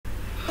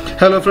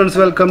Hello friends,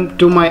 welcome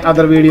to my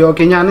other video.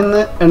 Okay, I am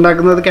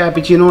doing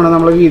cappuccino.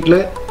 We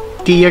are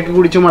tea ഒക്കെ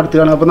കുടിച്ച്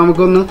മടുത്താണ് അപ്പോൾ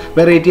നമുക്ക് ഒന്ന്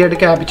വെറൈറ്റി ആയിട്ട്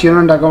കാപ്പിച്ചിനോ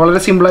ഉണ്ടാക്കാം വളരെ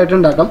സിമ്പിൾ ആയിട്ട്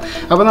ഉണ്ടാക്കാം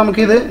അപ്പോൾ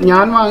നമുക്ക് ഇത്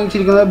ഞാൻ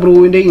വാങ്ങിച്ചിരിക്കുന്നത്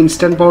ബ്രൂവിന്റെ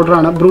ഇൻസ്റ്റന്റ് പൗഡർ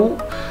ആണ് ബ്രൂ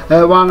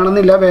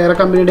വാങ്ങണമെന്നില്ല വേറെ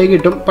കമ്പനിയുടെ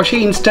കിട്ടും പക്ഷേ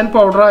ഇൻസ്റ്റന്റ്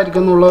പൗഡർ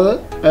ആയിരിക്കും എന്നുള്ളത്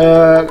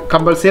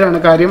കമ്പൽസറി ആണ്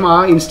കാര്യം ആ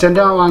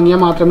ഇൻസ്റ്റന്റ്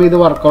വാങ്ങിയാൽ മാത്രമേ ഇത്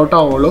വർക്ക് ഔട്ട്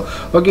ആവുള്ളൂ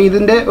ഓക്കേ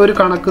ഇതിന്റെ ഒരു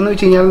കണക്ക് എന്ന്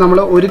വെച്ച് കഴിഞ്ഞാൽ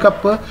നമ്മൾ ഒരു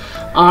കപ്പ്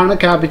ആണ്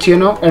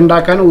കാപ്പിച്ചിനോ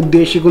ഉണ്ടാക്കാൻ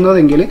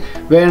ഉദ്ദേശിക്കുന്നതെങ്കിൽ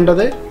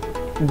വേണ്ടത്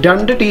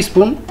 2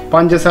 ടീസ്പൂൺ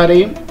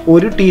പഞ്ചസാരയും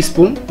 1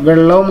 ടീസ്പൂൺ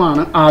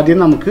വെള്ളവുമാണ് ആദ്യം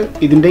നമുക്ക്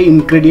ഇതിന്റെ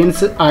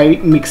ഇൻഗ്രീഡിയൻസ് ആയി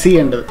മിക്സ്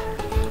ചെയ്യേണ്ടത്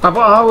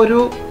അപ്പോൾ ആ ഒരു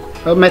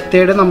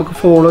മെത്തേഡ് നമുക്ക്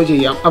ഫോളോ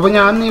ചെയ്യാം അപ്പോൾ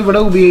ഞാൻ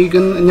ഇവിടെ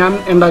ഞാൻ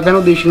ഉണ്ടാക്കാൻ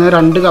ഉദ്ദേശിക്കുന്നത്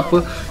 2 കപ്പ്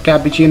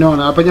കാപ്പിച്ചിനോ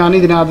ആണ് അപ്പോൾ ഞാൻ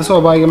ഇതിനകത്ത്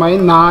സ്വാഭാവികമായി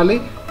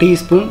 4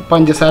 ടീസ്പൂൺ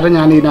പഞ്ചസാര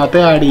ഞാൻ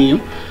ഇതിനകത്ത് ആഡ്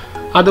ചെയ്യും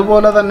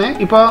അതുപോലെ തന്നെ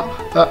ഇപ്പോൾ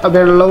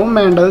വെള്ളവും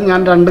വേണ്ടത്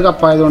ഞാൻ 2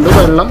 കപ്പ് ആയതുകൊണ്ട്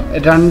വെള്ളം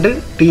 2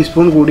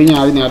 ടീസ്പൂൺ കൂടി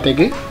ഞാൻ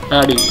ഇതിനകത്തേക്ക്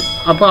ആഡ് ചെയ്യും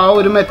അപ്പോൾ ആ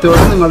ഒരു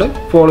മെത്തേഡ് നിങ്ങൾ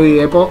ഫോളോ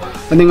ചെയ്യുക ഇപ്പോൾ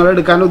നിങ്ങൾ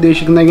എടുക്കാൻ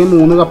ഉദ്ദേശിക്കുന്നെങ്കിൽ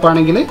 3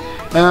 കപ്പാണെങ്കിൽ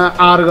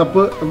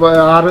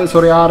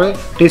 6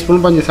 ടീസ്പൂൺ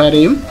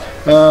പഞ്ചസാരയും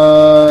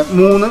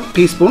 3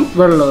 ടീസ്പൂൺ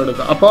വെള്ളം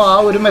എടുക്കുക അപ്പോൾ ആ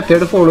ഒരു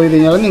മെത്തേഡ് ഫോളോ ചെയ്ത്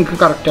കഴിഞ്ഞാൽ നിങ്ങൾക്ക്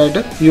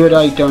കറക്റ്റായിട്ട് ഈ ഒരു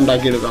ഐറ്റം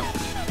ഉണ്ടാക്കിയെടുക്കാം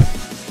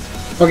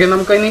ഓക്കെ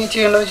നമുക്കതിന്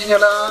ചെയ്യേണ്ടതെന്ന് വെച്ച്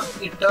കഴിഞ്ഞാൽ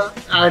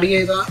ആഡ്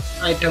ചെയ്ത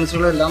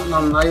ഐറ്റംസുകളെല്ലാം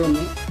നന്നായി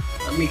ഒന്ന്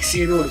മിക്സ്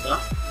ചെയ്ത് കൊടുക്കുക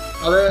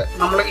അത്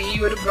നമ്മൾ ഈ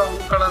ഒരു ബ്രൗൺ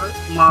കളർ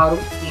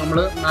മാറും നമ്മൾ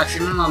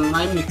മാക്സിമം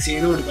നന്നായി മിക്സ്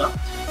ചെയ്ത് കൊടുക്കുക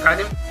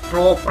കാര്യം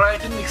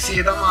പ്രോപ്പറായിട്ട് മിക്സ്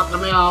ചെയ്താൽ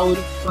മാത്രമേ ആ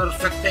ഒരു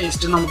പെർഫെക്റ്റ്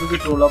ടേസ്റ്റ് നമുക്ക്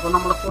കിട്ടുള്ളൂ അപ്പോൾ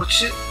നമ്മൾ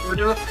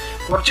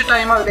കുറച്ച്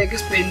ടൈം അതിലേക്ക്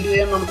സ്പെൻഡ്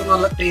ചെയ്യാൻ നമുക്ക്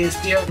നല്ല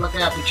ടേസ്റ്റി ആയിട്ടുള്ള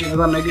കാപ്പിച്ചിനോ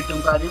തന്നെ കിട്ടും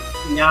കാര്യം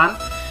ഞാൻ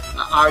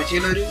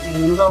ആഴ്ചയിൽ ഒരു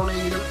 3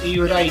 തവണയെങ്കിലും ഈ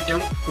ഒരു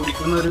ഐറ്റം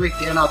കുടിക്കുന്ന ഒരു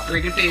വ്യക്തിയാണ്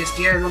അത്രയ്ക്ക്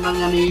ടേസ്റ്റി ആയതുകൊണ്ടാണ്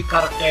ഞാൻ ഈ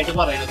കറക്റ്റായിട്ട്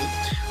പറയുന്നത്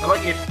അപ്പോൾ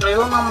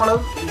എത്രയോ നമ്മൾ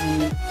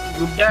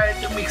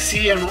ഗുഡായിട്ട് മിക്സ്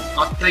ചെയ്യണോ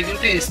അത്രയ്ക്കും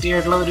ടേസ്റ്റി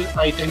ആയിട്ടുള്ള ഒരു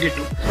ഐറ്റം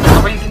കിട്ടും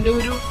അപ്പോൾ ഇതിൻ്റെ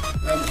ഒരു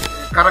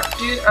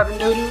കറക്റ്റ്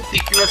അതിൻ്റെ ഒരു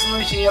തിക്നെസ് എന്ന്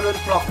വെച്ച് കഴിഞ്ഞാൽ ഒരു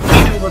ഫ്ലഫി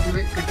രൂപത്തിൽ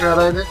കിട്ടുക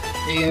അതായത്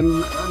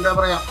എന്താ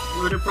പറയുക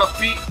ഒരു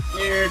ഫ്ലഫി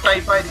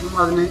ടൈപ്പായിരിക്കും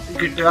അതിന്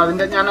കിട്ടുക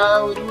അതിൻ്റെ ഞാൻ ആ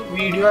ഒരു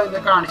വീഡിയോ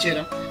അതിൻ്റെ കാണിച്ചു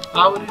തരാം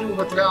ആ ഒരു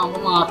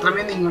രൂപത്തിലാകുമ്പോൾ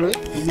മാത്രമേ നിങ്ങൾ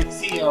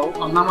മിക്സ് ചെയ്യാവൂ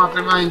എന്നാൽ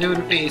മാത്രമേ അതിൻ്റെ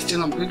ഒരു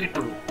ടേസ്റ്റ് നമുക്ക്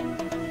കിട്ടുള്ളൂ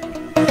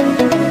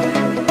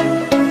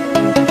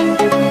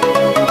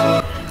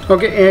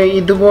ഓക്കെ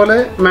ഇതുപോലെ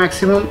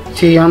മാക്സിമം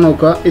ചെയ്യാൻ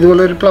നോക്കുക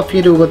ഇതുപോലെ ഒരു ഫ്ലഫി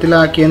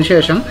രൂപത്തിലാക്കിയതിന്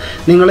ശേഷം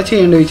നിങ്ങൾ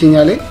ചെയ്യേണ്ടത് വെച്ച്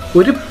കഴിഞ്ഞാൽ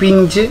ഒരു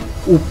പിഞ്ച്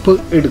ഉപ്പ്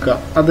എടുക്കുക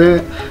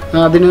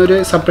അതിനൊരു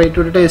സെപ്പറേറ്റ്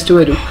ഒരു ടേസ്റ്റ്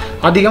വരും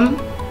അധികം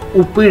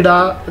ഉപ്പ്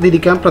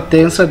ഇടാതിരിക്കാൻ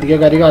പ്രത്യേകം ശ്രദ്ധിക്കുക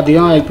കാര്യം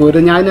അധികം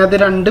ആയിപ്പോരും ഞാൻ ഇതിനകത്ത്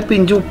 2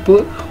 പിഞ്ച് ഉപ്പ്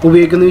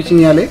ഉപയോഗിക്കുന്നത് വെച്ച്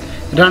കഴിഞ്ഞാൽ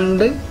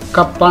 2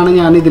 കപ്പാണ്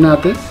ഞാൻ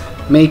ഇതിനകത്ത്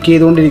മേക്ക്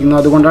ചെയ്തുകൊണ്ടിരിക്കുന്നത്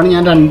അതുകൊണ്ടാണ്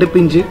ഞാൻ 2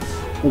 പിഞ്ച്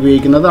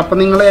ഉപയോഗിക്കുന്നത് അപ്പോൾ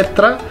നിങ്ങൾ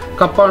എത്ര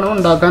കപ്പാണ്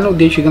ഉണ്ടാക്കാൻ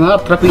ഉദ്ദേശിക്കുന്നത്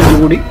അത്ര പിഞ്ച്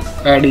കൂടി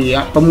ആഡ്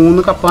ചെയ്യുക അപ്പോൾ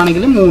 3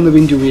 കപ്പാണെങ്കിൽ 3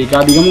 പിഞ്ച് ഉപയോഗിക്കുക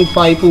അധികം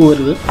ഉപ്പായി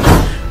പോകരുത്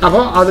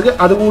അപ്പോൾ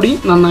അതുകൂടി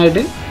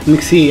നന്നായിട്ട്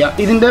മിക്സ്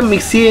ചെയ്യുക ഇതിൻ്റെ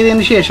മിക്സ്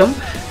ചെയ്തതിന് ശേഷം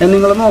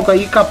നിങ്ങൾ നോക്കുക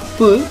ഈ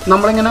കപ്പ്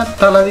നമ്മളിങ്ങനെ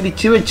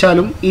തലതിരിച്ച്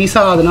വെച്ചാലും ഈ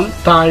സാധനം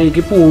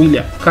താഴേക്ക് പോവില്ല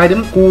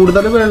കാര്യം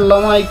കൂടുതൽ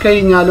വെള്ളമായി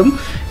കഴിഞ്ഞാലും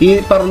ഈ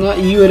പറഞ്ഞ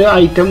ഈ ഒരു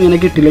ഐറ്റം ഇങ്ങനെ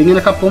കിട്ടില്ല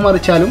ഇങ്ങനെ കപ്പ്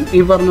മറിച്ചാലും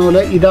ഈ പറഞ്ഞ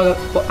പോലെ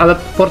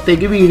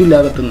പുറത്തേക്ക് വീടില്ല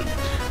അകത്തുനിന്ന്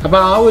അപ്പോൾ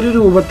ആ ഒരു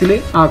രൂപത്തിൽ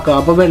ആക്കുക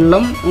അപ്പോൾ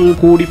വെള്ളം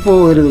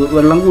കൂടിപ്പോകരുത്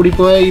വെള്ളം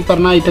കൂടിപ്പോയാൽ ഈ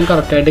പറഞ്ഞ ഐറ്റം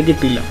കറക്റ്റായിട്ട്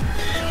കിട്ടില്ല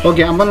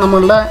ഓക്കെ അപ്പം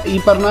നമ്മളുടെ ഈ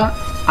പറഞ്ഞ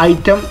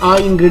ഐറ്റം ആ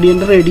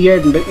ഇൻഗ്രീഡിയൻറ്റ് റെഡി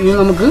ആയിട്ടുണ്ട് ഇനി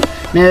നമുക്ക്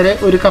നേരെ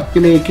ഒരു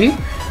കപ്പിലേക്ക്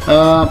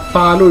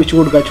പാലൊഴിച്ച്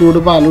കൊടുക്കുക ചൂട്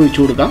പാലൊഴിച്ച്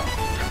കൊടുക്കാം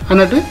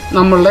എന്നിട്ട്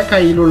നമ്മളുടെ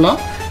കയ്യിലുള്ള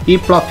ഈ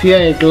ഫ്ലഫി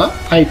ആയിട്ടുള്ള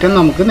ഐറ്റം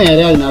നമുക്ക്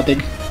നേരെ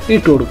അതിനകത്തേക്ക്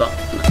ഇട്ട് കൊടുക്കാം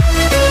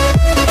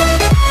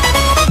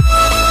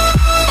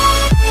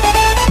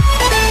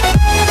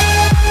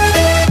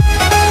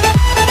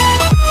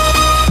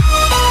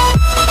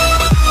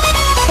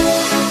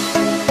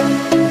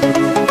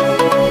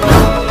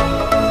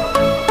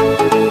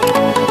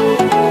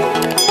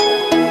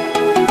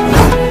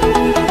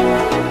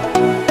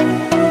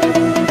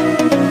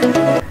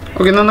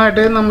ഓക്കെ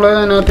നന്നായിട്ട് നമ്മൾ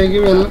അതിനകത്തേക്ക്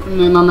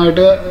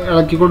നന്നായിട്ട്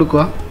ഇളക്കി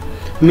കൊടുക്കുക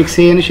മിക്സ്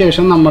ചെയ്തതിന്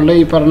ശേഷം നമ്മളുടെ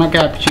ഈ പറഞ്ഞ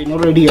കാപ്പിച്ചിനോ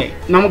റെഡിയായി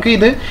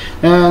നമുക്കിത്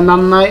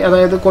നന്നായി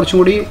അതായത് കുറച്ചും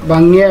കൂടി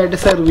ഭംഗിയായിട്ട്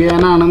സെർവ്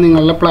ചെയ്യാനാണ്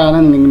നിങ്ങളുടെ പ്ലാൻ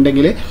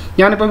എന്നുണ്ടെങ്കിൽ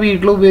ഞാനിപ്പോൾ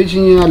വീട്ടിൽ ഉപയോഗിച്ച്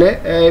കഴിഞ്ഞാൽ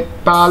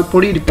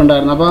പാൽപ്പൊടി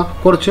ഇരിപ്പുണ്ടായിരുന്നു അപ്പോൾ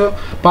കുറച്ച്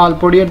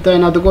പാൽപ്പൊടി എടുത്ത്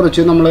അതിനകത്ത്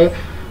കുറച്ച് നമ്മൾ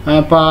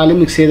പാല്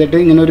മിക്സ് ചെയ്തിട്ട്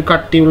ഇങ്ങനെ ഒരു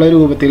കട്ടിയുള്ള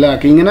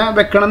രൂപത്തിലാക്കി ഇങ്ങനെ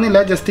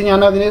വെക്കണമെന്നില്ല ജസ്റ്റ്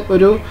ഞാൻ അതിന്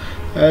ഒരു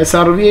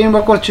സർവ്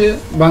ചെയ്യുമ്പോൾ കുറച്ച്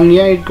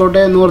ഭംഗിയായിക്കോട്ടെ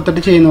എന്ന്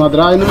ഓർത്തിട്ട് ചെയ്യുന്നു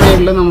മാത്രം അതിന്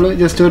മേളിൽ നമ്മൾ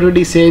ജസ്റ്റ് ഒരു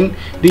ഡിസൈൻ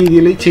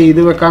രീതിയിൽ ചെയ്ത്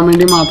വെക്കാൻ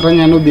വേണ്ടി മാത്രം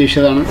ഞാൻ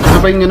ഉദ്ദേശിച്ചതാണ്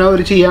അപ്പോൾ ഇങ്ങനെ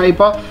ഒരു ചെയ്യാം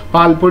ഇപ്പോൾ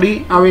പാൽപ്പൊടി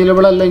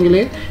അവൈലബിൾ അല്ലെങ്കിൽ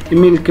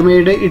മിൽക്ക്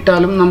മെയ്ഡ്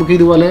ഇട്ടാലും നമുക്ക്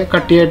ഇതുപോലെ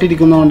കട്ടിയായിട്ട്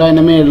ഇരിക്കുന്നതുകൊണ്ട്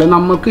അതിൻ്റെ മേളിൽ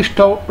നമുക്ക്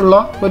ഇഷ്ടമുള്ള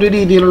ഒരു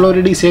രീതിയിലുള്ള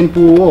ഒരു ഡിസൈൻ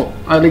പൂവോ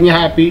അല്ലെങ്കിൽ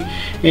ഹാപ്പി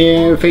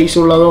ഫേസ്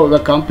ഉള്ളതോ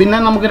വെക്കാം പിന്നെ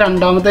നമുക്ക്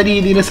രണ്ടാമത്തെ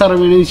രീതിയിൽ സർവ്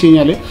ചെയ്യണമെന്ന് വെച്ച്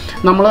കഴിഞ്ഞാൽ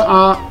നമ്മൾ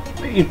ആ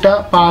ഇട്ട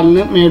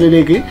പാലിന്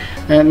മേളിലേക്ക്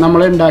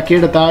നമ്മൾ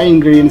ഉണ്ടാക്കിയെടുത്ത ആ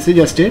ഇൻഗ്രീഡിയൻസ്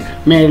ജസ്റ്റ്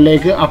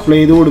മേളിലേക്ക് അപ്ലൈ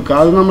ചെയ്ത് കൊടുക്കുക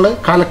അത് നമ്മൾ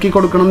കലക്കി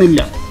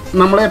കൊടുക്കണമെന്നില്ല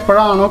നമ്മൾ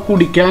എപ്പോഴാണോ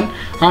കുടിക്കാൻ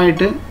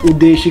ആയിട്ട്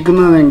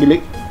ഉദ്ദേശിക്കുന്നതെങ്കിൽ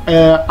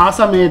ആ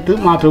സമയത്ത്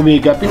മാത്രം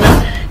ഉപയോഗിക്കുക പിന്നെ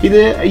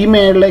ഇത് ഈ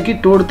മേളിലേക്ക്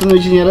ഇട്ട് കൊടുത്തെന്ന്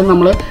വെച്ച് കഴിഞ്ഞാൽ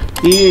നമ്മൾ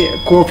ഈ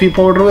കോഫി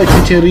പൗഡർ വെച്ച്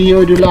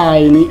ചെറിയൊരു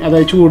ലായനി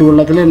അതായത്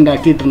ചൂടുവെള്ളത്തിൽ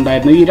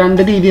ഉണ്ടാക്കിയിട്ടുണ്ടായിരുന്നു. ഈ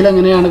 2 രീതിയിൽ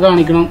എങ്ങനെയാണ്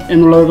കാണിക്കണം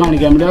എന്നുള്ളത്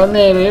കാണിക്കാൻ വേണ്ടി അത്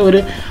നേരെ ഒരു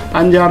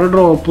 5-6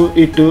 ഡ്രോപ്പ്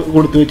ഇട്ട്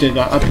കൊടുത്ത്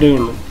വെച്ചേക്കുക, അത്രയേ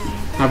ഉള്ളൂ.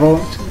 അപ്പോൾ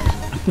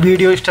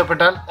വീഡിയോ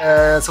ഇഷ്ടപ്പെട്ടാൽ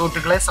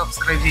സുഹൃത്തുക്കളെ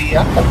സബ്സ്ക്രൈബ്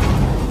ചെയ്യുക,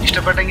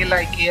 ഇഷ്ടപ്പെട്ടെങ്കിൽ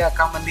ലൈക്ക് ചെയ്യുക,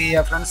 കമൻറ്റ്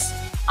ചെയ്യുക ഫ്രണ്ട്സ്.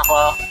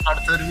 അപ്പോൾ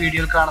അടുത്തൊരു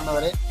വീഡിയോയിൽ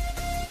കാണുന്നവരെ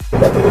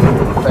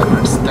ബൈ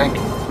ഫ്രണ്ട്സ്. Thank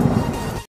you.